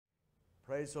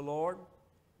Praise the Lord.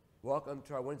 Welcome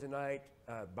to our Wednesday night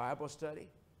Bible study.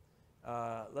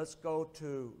 Let's go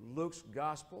to Luke's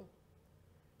Gospel.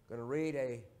 I'm going to read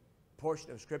a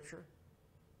portion of Scripture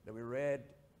that we read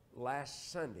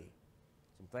last Sunday.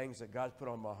 Some things that God's put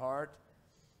on my heart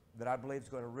that I believe is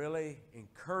going to really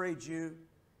encourage you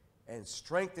and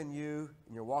strengthen you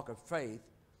in your walk of faith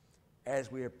as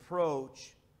we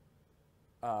approach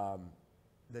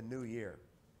the new year.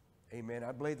 Amen.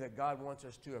 I believe that God wants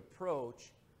us to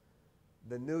approach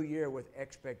the new year with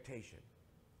expectation.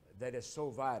 That is so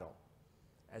vital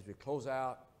as we close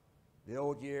out the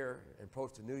old year and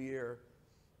approach the new year,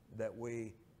 that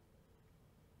we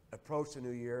approach the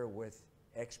new year with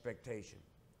expectation.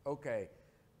 Okay,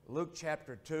 Luke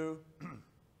chapter 2.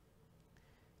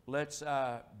 Let's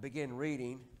begin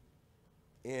reading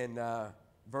in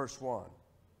verse 1. I'm going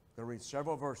to read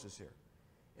several verses here.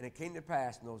 And it came to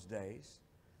pass in those days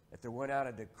that there went out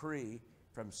a decree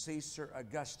from Caesar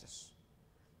Augustus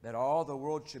that all the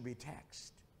world should be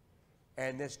taxed.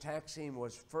 And this taxing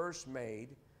was first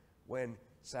made when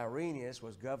Cyrenius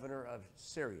was governor of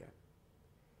Syria.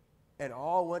 And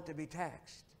all went to be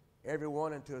taxed, every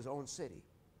one into his own city.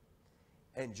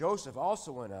 And Joseph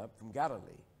also went up from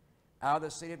Galilee, out of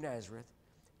the city of Nazareth,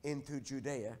 into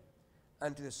Judea,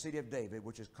 unto the city of David,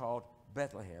 which is called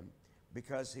Bethlehem,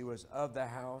 because he was of the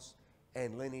house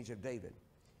and lineage of David,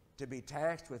 to be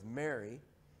taxed with Mary,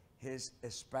 his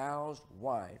espoused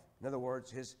wife, in other words,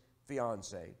 his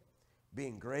fiancée,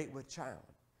 being great with child.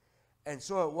 And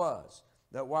so it was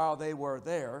that while they were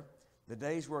there, the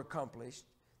days were accomplished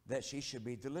that she should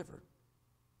be delivered.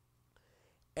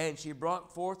 And she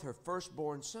brought forth her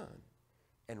firstborn son,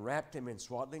 and wrapped him in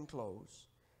swaddling clothes,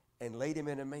 and laid him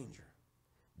in a manger,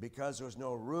 because there was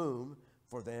no room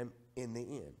for them in the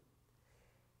inn.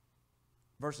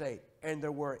 Verse 8, and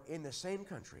there were in the same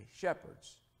country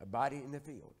shepherds abiding in the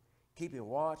field, keeping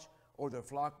watch over their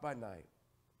flock by night.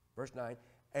 Verse 9,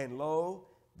 and lo,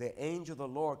 the angel of the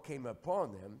Lord came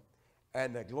upon them,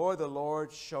 and the glory of the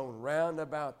Lord shone round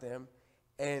about them,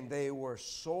 and they were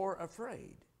sore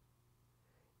afraid.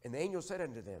 And the angel said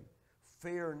unto them,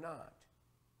 fear not,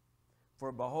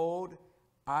 for behold,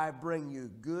 I bring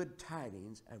you good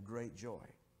tidings of great joy.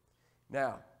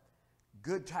 Now,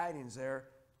 good tidings there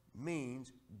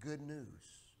means good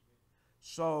news.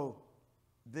 So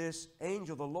this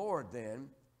angel of the Lord then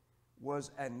was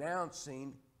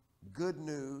announcing good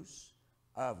news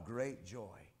of great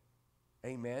joy.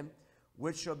 Amen.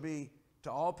 Which shall be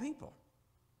to all people.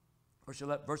 Verse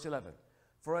 11.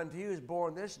 For unto you is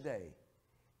born this day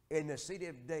in the city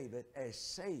of David a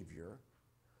Savior,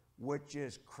 which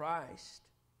is Christ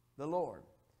the Lord.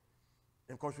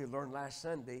 And of course we learned last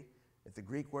Sunday that the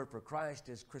Greek word for Christ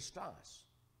is Christos,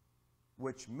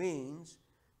 which means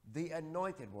the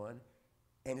anointed one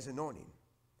and his anointing.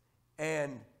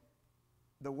 And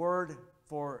the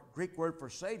Greek word for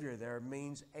Savior there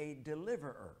means a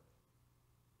deliverer.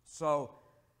 So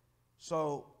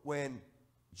when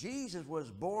Jesus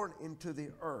was born into the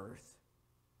earth,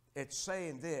 it's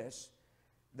saying this,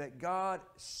 that God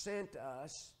sent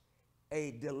us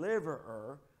a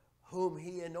deliverer whom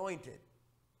he anointed.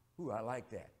 Ooh, I like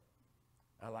that.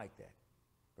 I like that.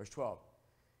 Verse 12.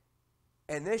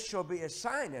 And this shall be a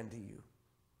sign unto you.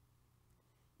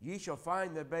 Ye shall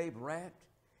find the babe wrapped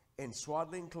in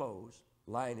swaddling clothes,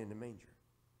 lying in the manger.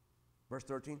 Verse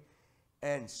 13.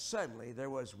 And suddenly there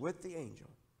was with the angel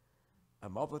a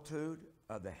multitude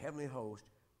of the heavenly host,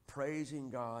 praising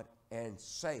God and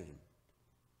saying,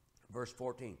 verse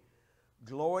 14,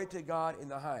 glory to God in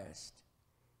the highest,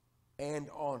 and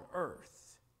on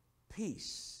earth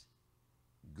peace,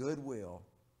 goodwill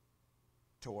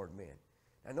toward men.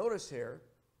 Now notice here,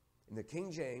 in the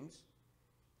King James,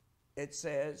 it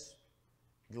says,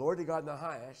 glory to God in the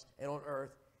highest, and on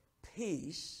earth,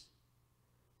 peace,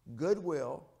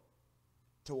 goodwill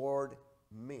toward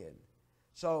men.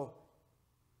 So,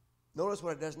 notice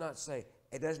what it does not say.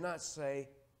 It does not say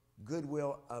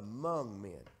goodwill among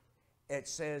men. It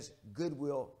says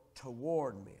goodwill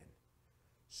toward men.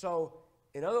 So,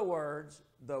 in other words,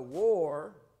 the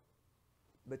war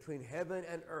between heaven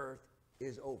and earth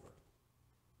is over.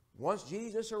 Once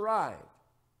Jesus arrived,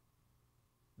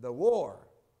 the war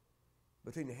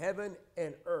between heaven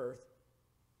and earth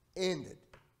ended.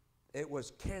 It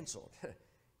was canceled.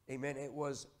 Amen. It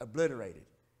was obliterated.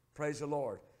 Praise the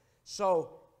Lord.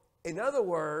 So, in other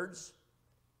words,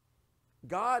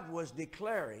 God was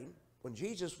declaring, when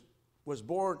Jesus was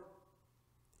born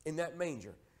in that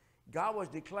manger, God was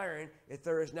declaring that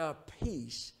there is now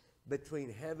peace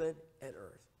between heaven and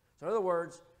earth. So in other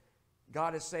words,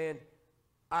 God is saying,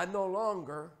 I'm no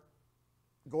longer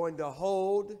going to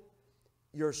hold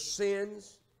your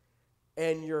sins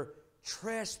and your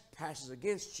trespasses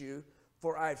against you,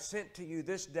 for I've sent to you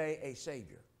this day a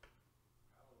Savior.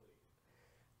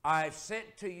 I've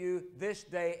sent to you this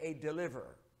day a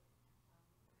deliverer.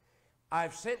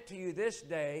 I've sent to you this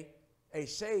day a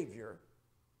Savior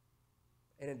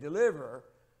and a deliverer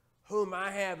whom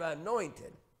I have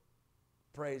anointed.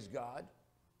 Praise God.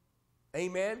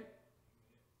 Amen.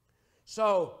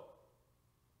 So,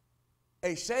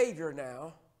 a Savior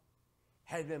now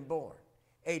has been born.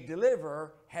 A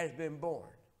deliverer has been born.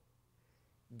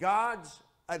 God's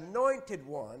anointed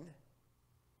one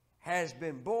has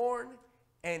been born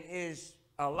and is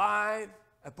alive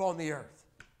upon the earth.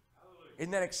 Hallelujah.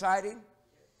 Isn't that exciting?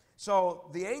 So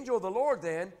the angel of the Lord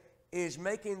then is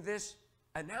making this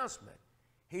announcement.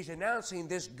 He's announcing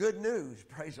this good news.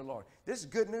 Praise the Lord. This is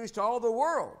good news to all the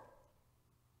world.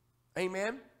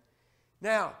 Amen.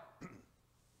 Now,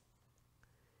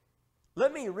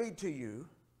 let me read to you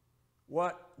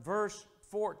what verse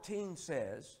 14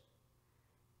 says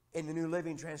in the New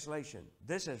Living Translation.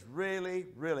 This is really,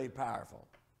 really powerful.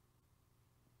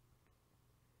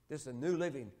 This is the New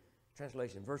Living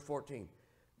Translation, verse 14.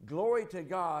 Glory to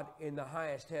God in the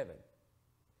highest heaven,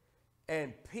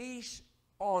 and peace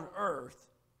on earth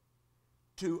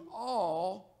to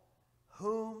all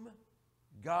whom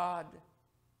God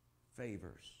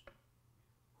favors.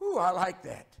 Ooh, I like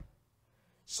that.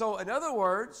 So, in other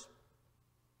words,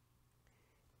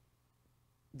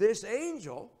 this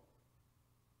angel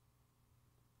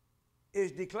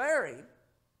is declaring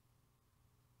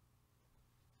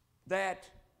that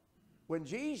when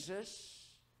Jesus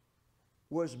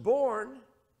was born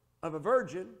of a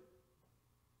virgin,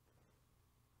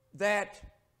 that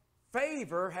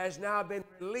favor has now been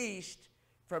released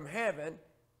from heaven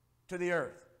to the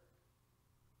earth.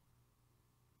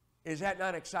 Is that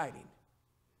not exciting?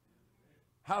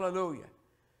 Hallelujah.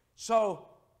 So,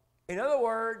 in other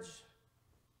words,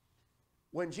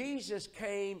 when Jesus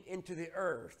came into the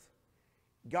earth,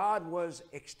 God was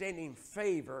extending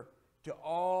favor to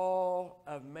all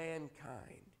of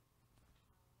mankind.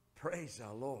 Praise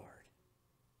the Lord.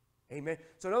 Amen.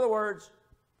 So in other words,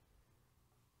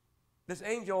 this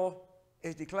angel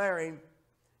is declaring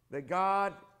that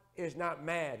God is not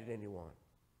mad at anyone.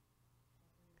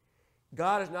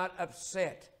 God is not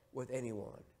upset with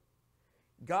anyone.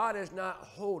 God is not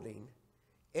holding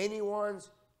anyone's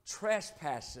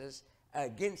trespasses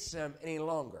against them any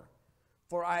longer.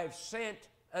 For I have sent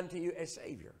unto you a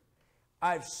Savior.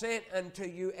 I've sent unto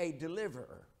you a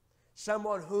deliverer,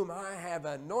 someone whom I have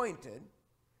anointed,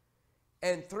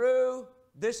 and through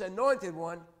this anointed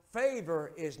one,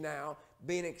 favor is now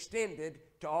being extended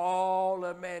to all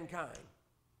of mankind.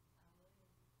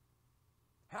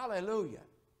 Hallelujah.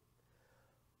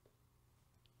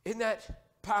 Isn't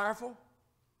that powerful?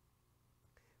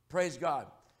 Praise God.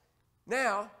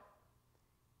 Now,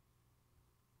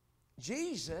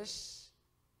 Jesus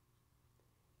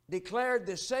declared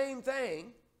the same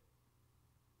thing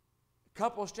a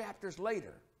couple of chapters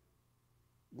later,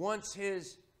 once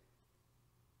his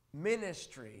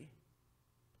ministry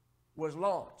was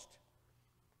launched.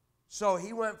 So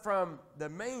he went from the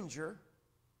manger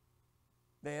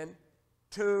then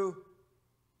to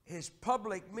his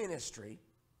public ministry,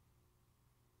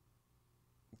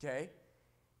 okay,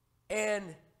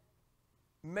 and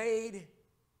made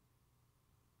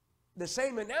the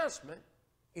same announcement,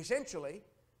 essentially,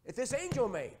 that this angel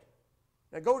made.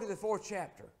 Now go to the 4th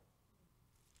chapter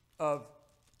of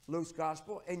Luke's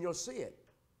Gospel, and you'll see it.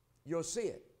 You'll see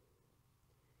it.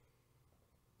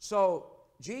 So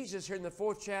Jesus here in the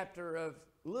 4th chapter of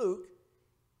Luke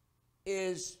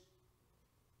is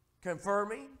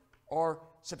confirming or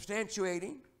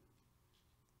substantiating,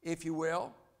 if you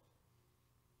will,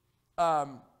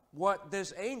 what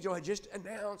this angel had just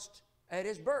announced at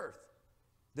his birth.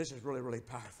 This is really, really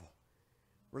powerful.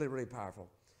 Really, really powerful.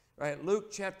 All right,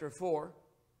 Luke chapter 4.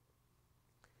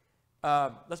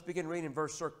 Let's begin reading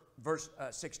verse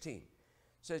 16. It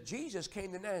says, Jesus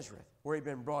came to Nazareth, where he'd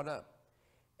been brought up.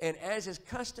 And as his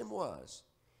custom was,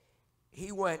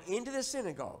 he went into the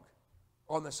synagogue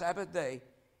on the Sabbath day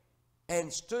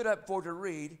and stood up for to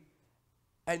read.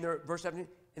 And there, verse 17,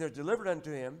 and there was delivered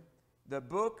unto him the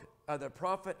book of the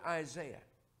prophet Isaiah.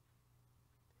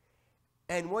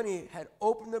 And when he had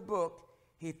opened the book,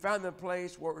 he found the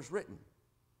place where it was written.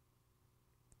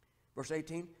 Verse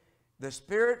 18, the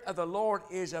Spirit of the Lord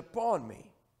is upon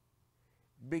me,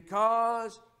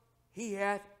 because he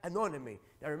hath anointed me.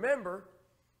 Now remember,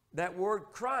 that word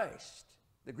Christ,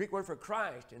 the Greek word for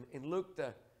Christ in Luke,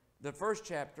 the 1st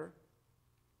chapter,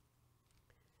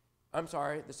 the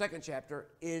 2nd chapter,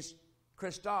 is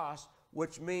Christos,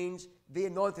 which means the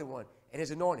anointed one and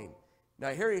his anointing. Now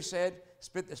here he said,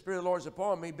 the Spirit of the Lord is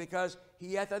upon me because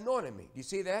he hath anointed me. Do you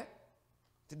see that?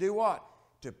 To do what?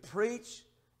 To preach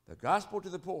the gospel to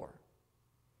the poor.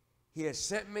 He has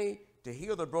sent me to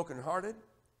heal the brokenhearted,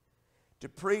 to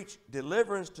preach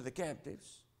deliverance to the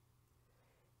captives,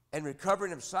 and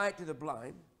recovering of sight to the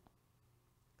blind,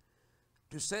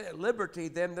 to set at liberty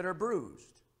them that are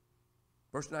bruised.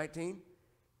 Verse 19,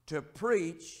 to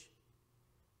preach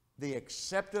the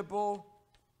acceptable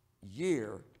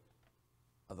year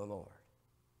of the Lord.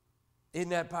 Isn't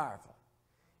that powerful?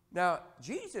 Now,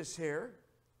 Jesus here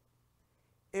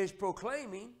is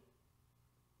proclaiming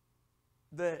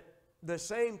the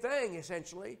same thing,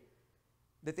 essentially,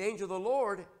 that the angel of the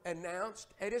Lord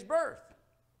announced at his birth.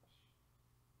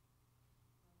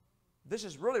 This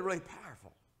is really, really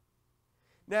powerful.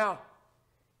 Now,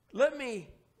 let me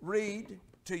read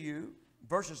to you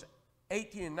verses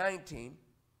 18 and 19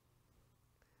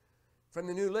 from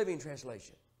the New Living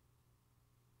Translation.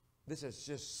 This is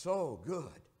just so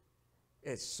good.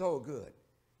 It's so good.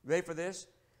 Ready for this?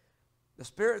 The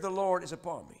Spirit of the Lord is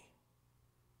upon me,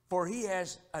 for he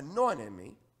has anointed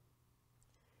me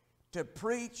to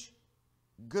preach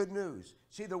good news.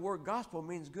 See, the word gospel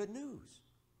means good news.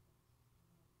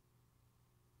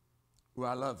 Well,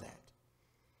 I love that.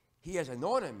 He has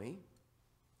anointed me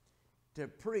to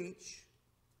preach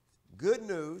good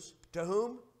news to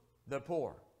whom? The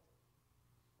poor.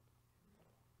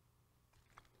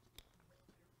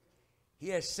 He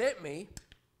has sent me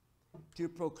to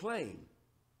proclaim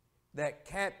that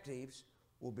captives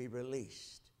will be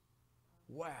released.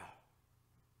 Wow.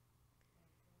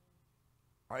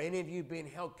 Are any of you being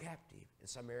held captive in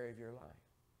some area of your life?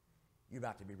 You're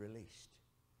about to be released.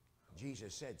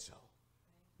 Jesus said so.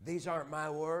 These aren't my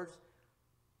words.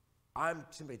 I'm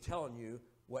simply telling you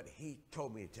what he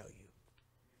told me to tell you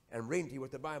and reading to you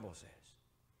what the Bible says.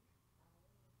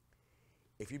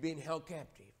 If you're being held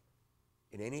captive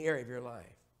in any area of your life,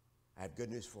 I have good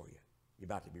news for you. You're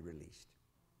about to be released.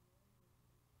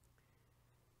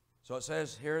 So it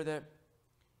says here that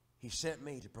he sent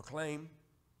me to proclaim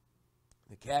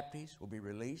the captives will be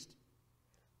released,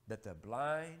 that the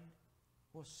blind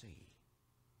will see,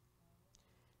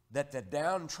 that the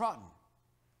downtrodden,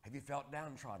 have you felt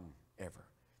downtrodden ever?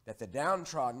 That the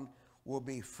downtrodden will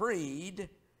be freed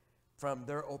from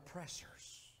their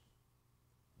oppressors.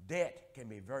 Debt can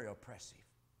be very oppressive.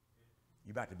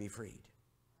 You're about to be freed.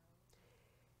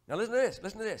 Now listen to this.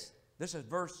 Listen to this. This is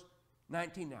verse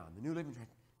 19 now in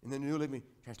the New Living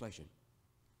Translation.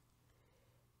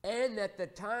 And that the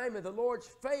time of the Lord's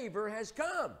favor has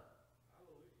come.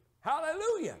 Hallelujah.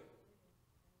 Hallelujah.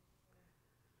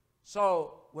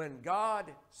 So when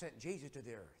God sent Jesus to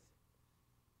the earth,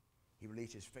 he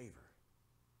released his favor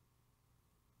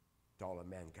to all of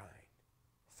mankind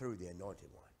through the anointed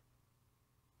one.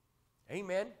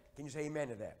 Amen? Can you say amen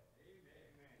to that?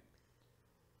 Amen.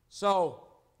 So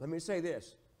let me say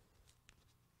this.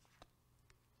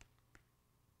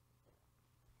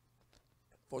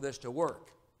 For this to work,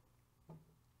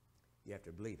 you have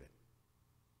to believe it.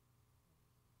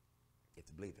 You have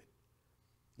to believe it.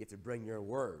 You have to bring your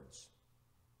words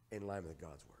in line with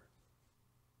God's word.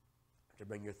 You have to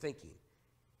bring your thinking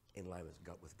in line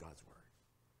with God's word.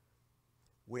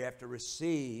 We have to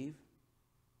receive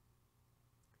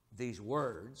these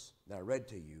words that I read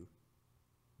to you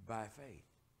by faith.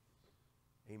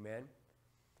 Amen.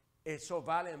 It's so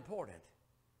vitally important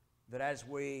that as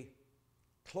we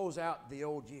close out the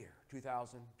old year,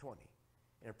 2020,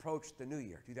 and approach the new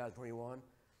year, 2021,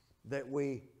 that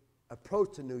we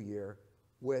approach the new year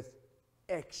with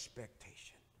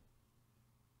expectation.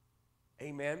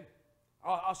 Amen.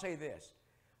 I'll say this.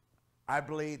 I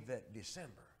believe that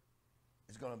December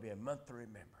is going to be a month to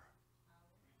remember.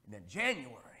 And then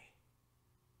January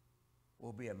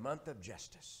will be a month of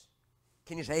justice.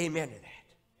 Can you say amen to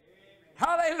that?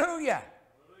 Amen. Hallelujah.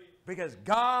 Because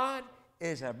God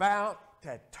is about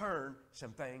to turn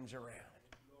some things around.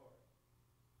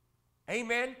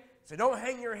 Amen. So don't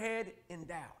hang your head in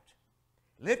doubt.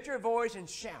 Lift your voice and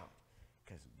shout,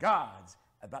 because God's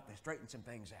about to straighten some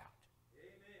things out.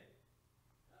 Amen.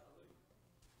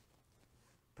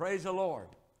 Praise the Lord.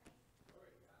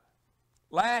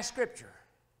 Last scripture.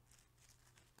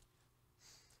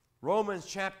 Romans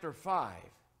chapter 5.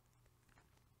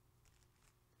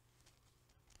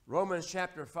 Romans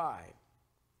chapter 5.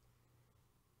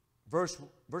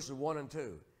 Verses 1 and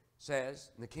 2 says,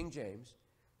 in the King James,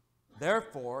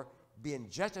 therefore, being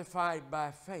justified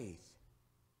by faith.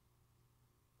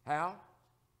 How?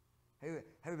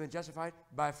 Have you been justified?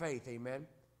 By faith, amen?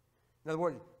 In other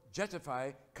words,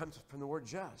 justify comes from the word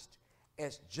just.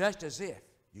 It's just as if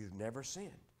you've never sinned.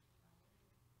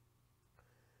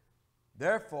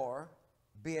 Therefore,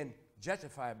 being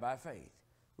justified by faith.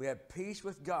 We have peace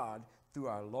with God through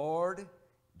our Lord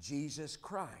Jesus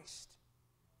Christ,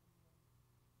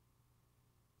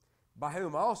 by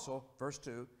whom also, verse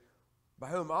 2, by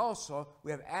whom also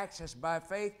we have access by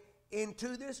faith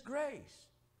into this grace.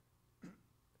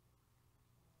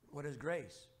 What is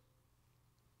grace?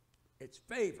 It's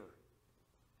favor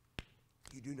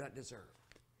you do not deserve.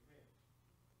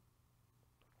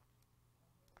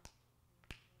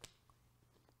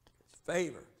 It's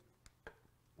favor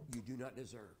you do not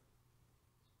deserve.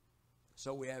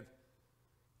 So we have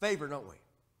favor, don't we?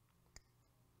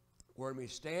 Where we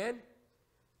stand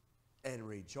and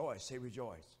rejoice. Say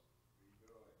rejoice.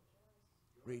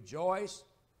 Rejoice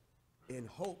in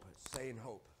hope. Say in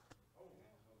hope.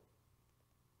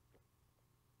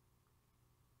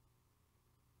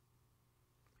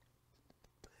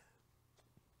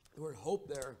 The word hope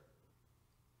there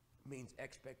means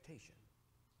expectation.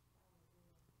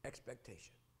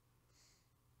 Expectation.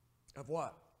 Of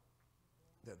what?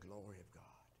 The glory of God.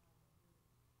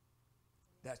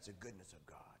 That's the goodness of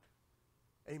God.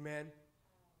 Amen.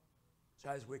 So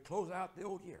as we close out the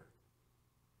old year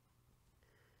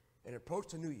and approach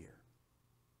the new year,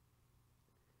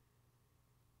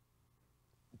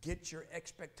 get your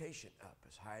expectation up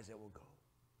as high as it will go.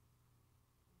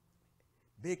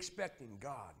 Be expecting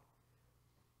God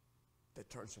to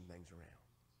turn some things around.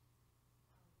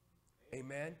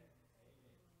 Amen.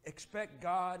 Expect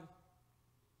God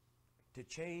to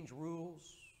change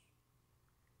rules,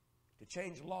 to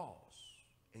change laws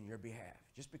in your behalf,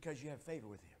 just because you have favor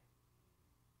with Him.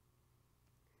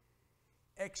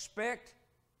 Expect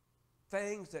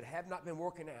things that have not been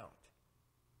working out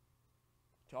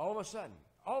to all of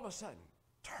a sudden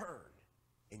turn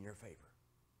in your favor.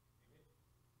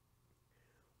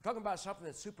 We're talking about something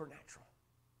that's supernatural.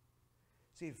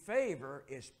 See, favor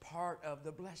is part of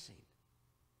the blessing.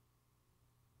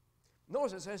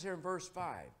 Notice it says here in verse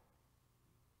 5,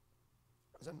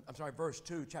 I'm sorry, verse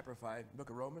 2, chapter 5,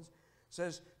 book of Romans,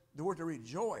 says the word to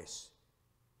rejoice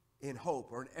in hope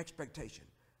or in expectation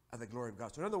of the glory of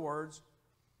God. So in other words,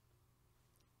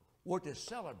 we're to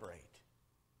celebrate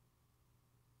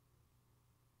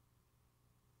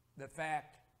the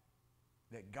fact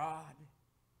that God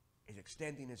is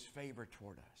extending His favor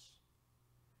toward us.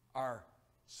 Our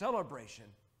celebration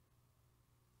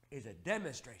is a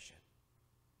demonstration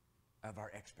of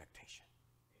our expectation.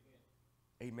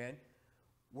 Amen. Amen.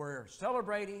 We're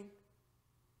celebrating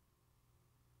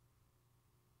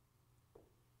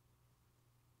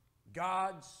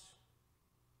God's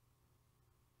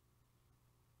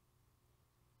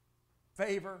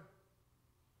favor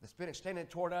that's been extended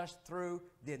toward us through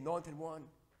the Anointed One.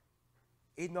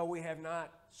 Even though we have not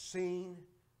seen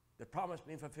the promise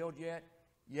being fulfilled yet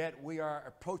we are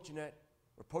approaching it.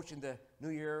 We're approaching the new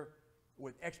year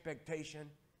with expectation.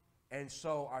 And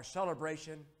so our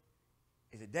celebration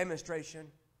is a demonstration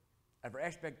of our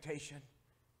expectation.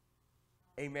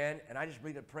 Amen. And I just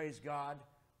believe that, praise God,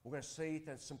 we're going to see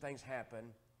that some things happen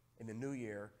in the new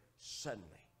year suddenly.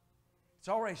 It's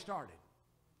already started.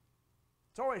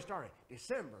 It's already started.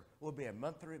 December will be a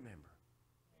month to remember.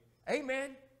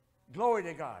 Amen. Glory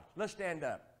to God. Let's stand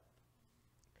up.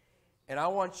 And I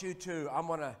want you to, I'm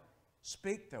going to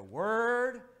speak the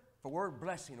word for word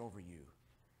blessing over you.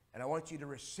 And I want you to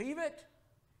receive it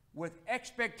with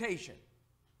expectation.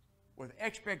 With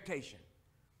expectation.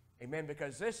 Amen.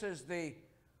 Because this is the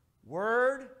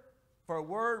word for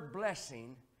word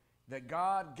blessing that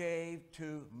God gave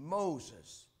to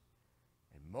Moses.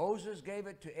 And Moses gave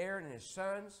it to Aaron and his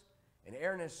sons. And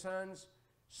Aaron and his sons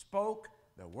spoke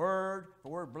the word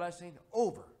for word blessing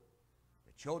over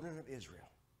the children of Israel.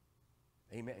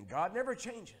 Amen. And God never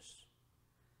changes.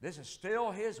 This is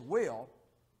still His will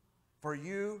for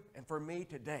you and for me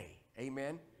today.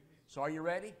 Amen. So are you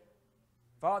ready?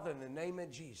 Father, in the name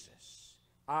of Jesus,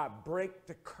 I break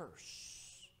the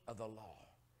curse of the law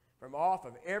from off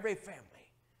of every family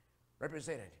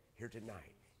represented here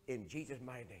tonight. In Jesus'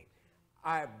 mighty name,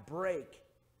 I break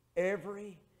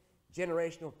every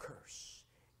generational curse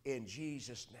in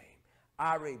Jesus' name.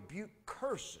 I rebuke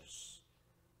curses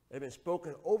that have been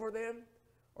spoken over them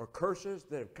or curses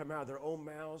that have come out of their own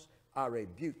mouths. I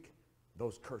rebuke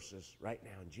those curses right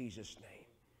now in Jesus' name.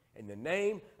 In the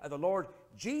name of the Lord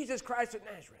Jesus Christ of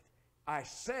Nazareth, I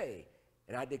say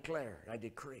and I declare and I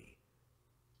decree,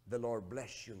 the Lord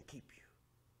bless you and keep you.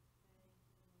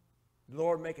 The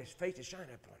Lord make His face to shine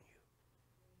upon you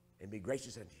and be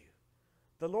gracious unto you.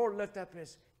 The Lord lift up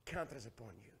His countenance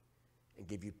upon you and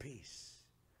give you peace.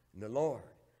 And the Lord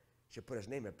shall put His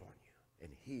name upon you,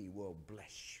 and He will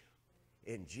bless you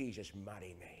in Jesus'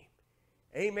 mighty name.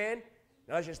 Amen.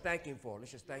 Now let's just thank Him for it.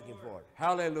 Let's just thank Him for it.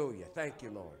 Hallelujah. Thank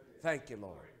you, Lord. Thank you,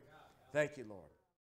 Lord. Thank you, Lord.